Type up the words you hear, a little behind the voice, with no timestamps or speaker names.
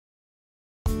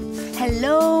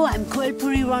Hello, I'm Koel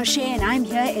Purie Rinchet and I'm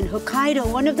here in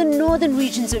Hokkaido, one of the northern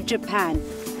regions of Japan.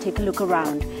 Take a look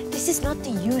around. This is not the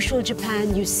usual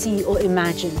Japan you see or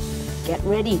imagine. Get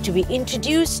ready to be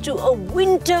introduced to a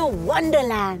winter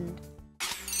wonderland.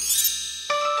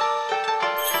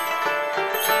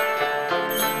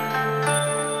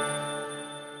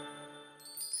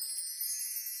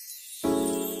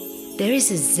 There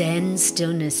is a zen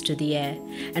stillness to the air,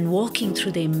 and walking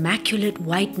through the immaculate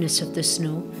whiteness of the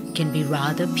snow can be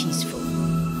rather peaceful.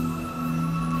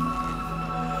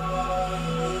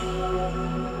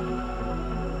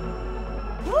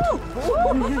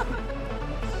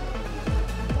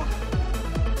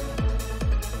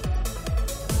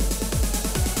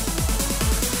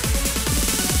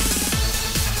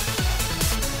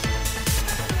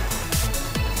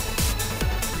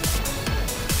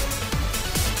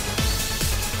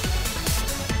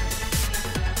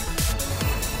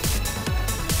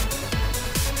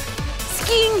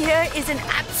 Skiing here is an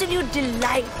absolute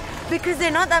delight because there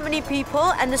are not that many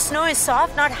people and the snow is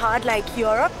soft, not hard like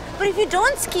Europe. But if you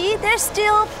don't ski, there's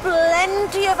still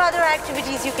plenty of other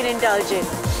activities you can indulge in.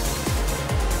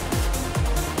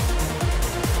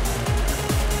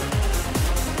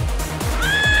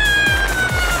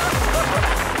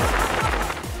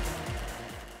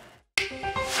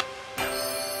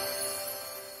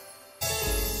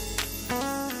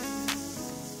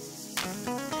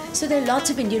 So there are lots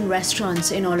of Indian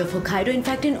restaurants in all of Hokkaido, in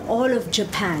fact in all of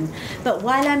Japan. But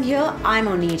while I'm here, I'm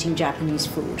only eating Japanese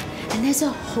food. And there's a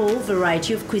whole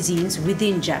variety of cuisines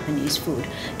within Japanese food.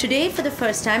 Today, for the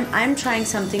first time, I'm trying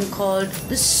something called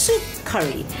the soup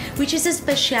curry, which is a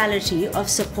speciality of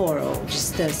Sapporo, which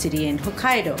is the city in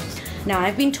Hokkaido. Now,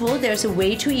 I've been told there's a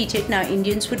way to eat it. Now,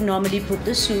 Indians would normally put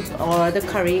the soup or the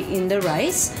curry in the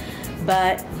rice,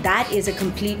 but that is a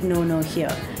complete no-no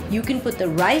here. You can put the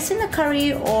rice in the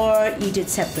curry or eat it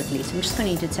separately. So I'm just going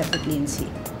to eat it separately and see.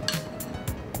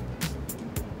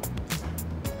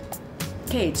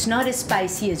 Okay, it's not as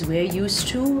spicy as we're used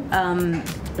to,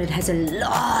 but it has a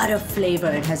lot of flavor.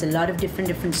 It has a lot of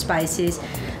different spices.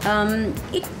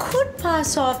 It could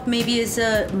pass off maybe as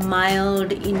a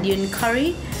mild Indian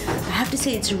curry. I have to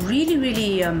say it's really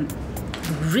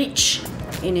rich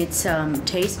in its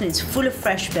taste, and it's full of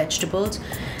fresh vegetables.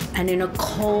 And in a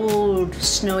cold,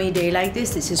 snowy day like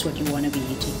this is what you want to be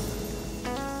eating.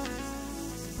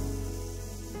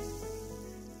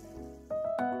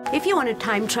 If you want to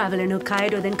time travel in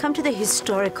Hokkaido, then come to the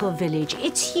historical village.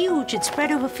 It's huge, it's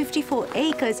spread over 54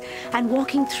 acres, and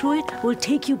walking through it will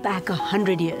take you back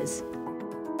 100 years.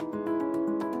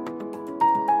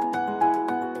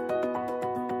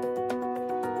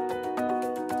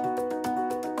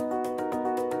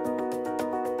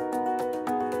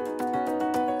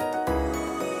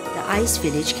 The ice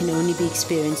village can only be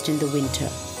experienced in the winter.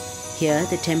 Here,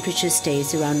 the temperature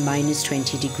stays around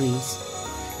 -20 degrees.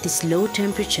 This low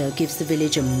temperature gives the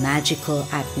village a magical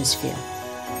atmosphere.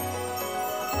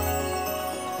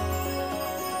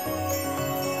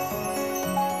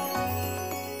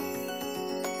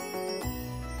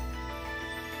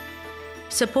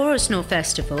 Sapporo Snow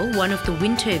Festival, one of the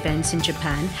winter events in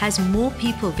Japan, has more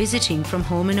people visiting from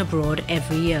home and abroad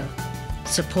every year.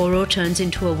 Sapporo turns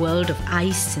into a world of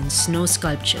ice and snow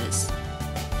sculptures.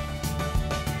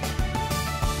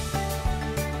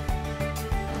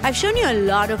 I've shown you a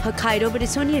lot of Hokkaido, but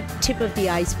it's only a tip of the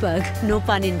iceberg, no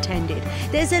pun intended.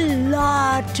 There's a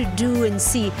lot to do and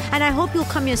see, and I hope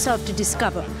you'll come yourself to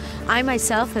discover. I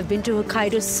myself have been to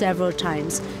Hokkaido several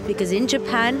times, because in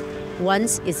Japan,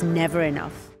 once is never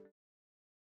enough.